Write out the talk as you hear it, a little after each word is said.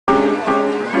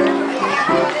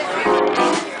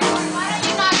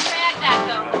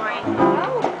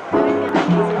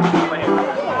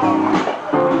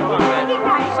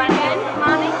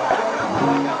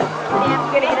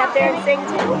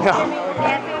The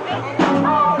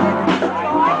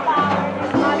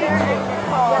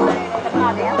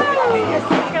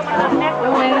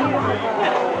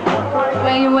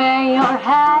way you wear your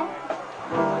hat,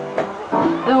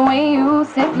 the way you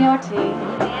sip your tea,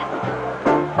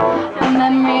 the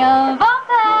memory of all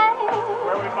that.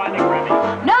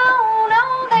 No, no,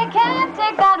 they can't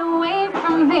take that away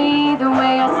from me. The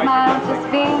way your smile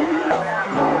just beams,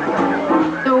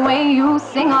 the way you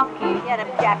sing off key,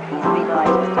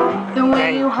 the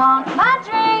way you haunt my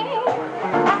dreams.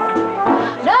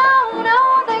 No, no,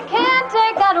 they can't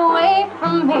take that away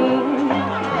from me.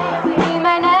 We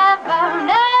may never,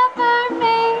 never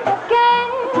meet again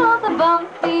on the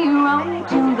bumpy road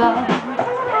to love.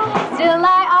 Still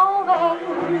I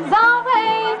always,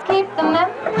 always keep the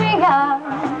memory of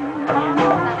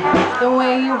the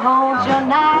way you hold your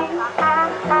knife,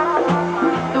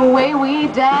 the way we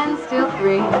dance till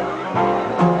 3,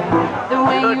 the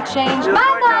way you changed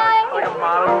my life. Like a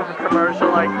model commercial,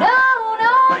 like no,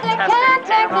 no, they can't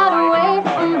take that away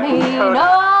from me.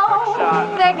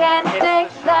 No, they can't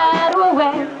take that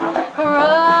away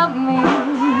from me.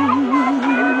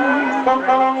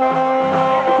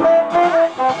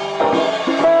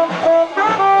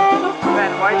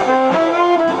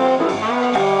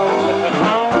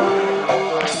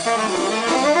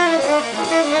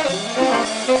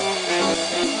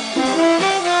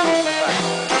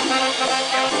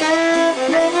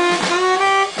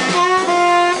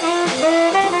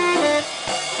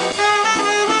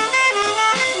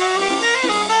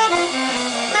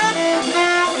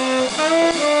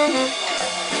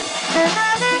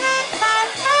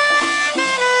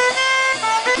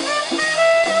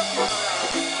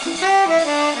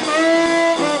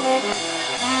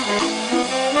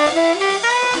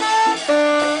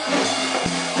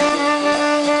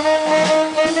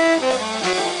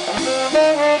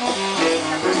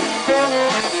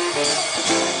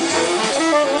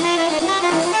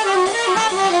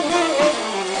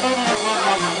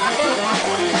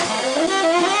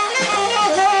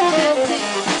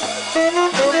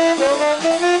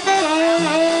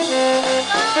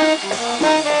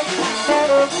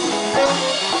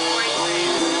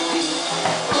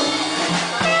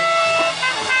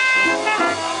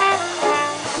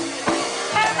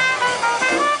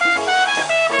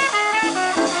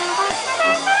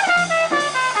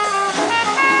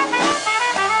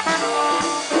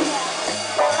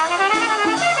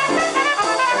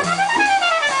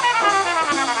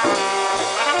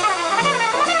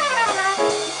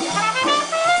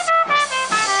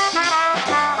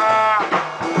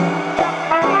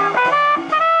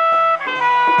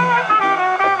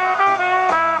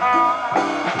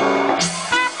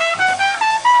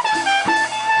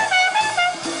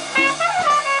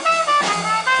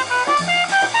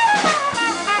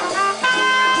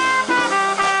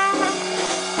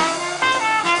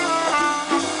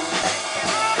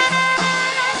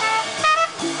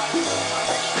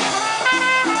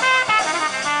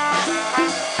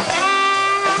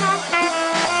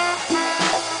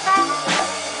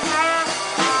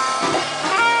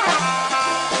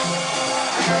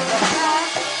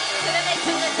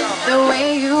 The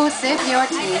way you sip your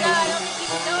tea,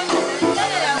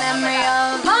 memory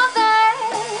of all that.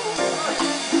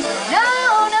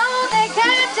 No, no, they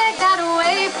can't take that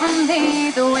away from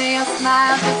me. The way your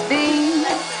smile just beams,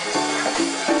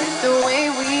 the way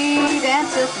we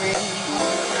dance till 3,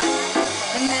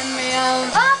 the memory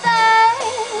of all that.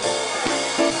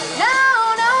 No,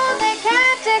 no, they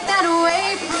can't take that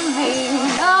away from me.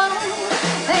 No,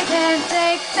 they can't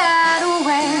take that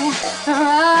away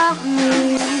from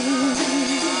me.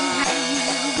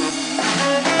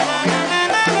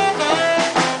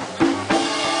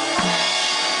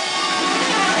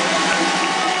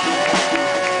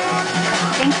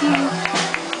 Thank you.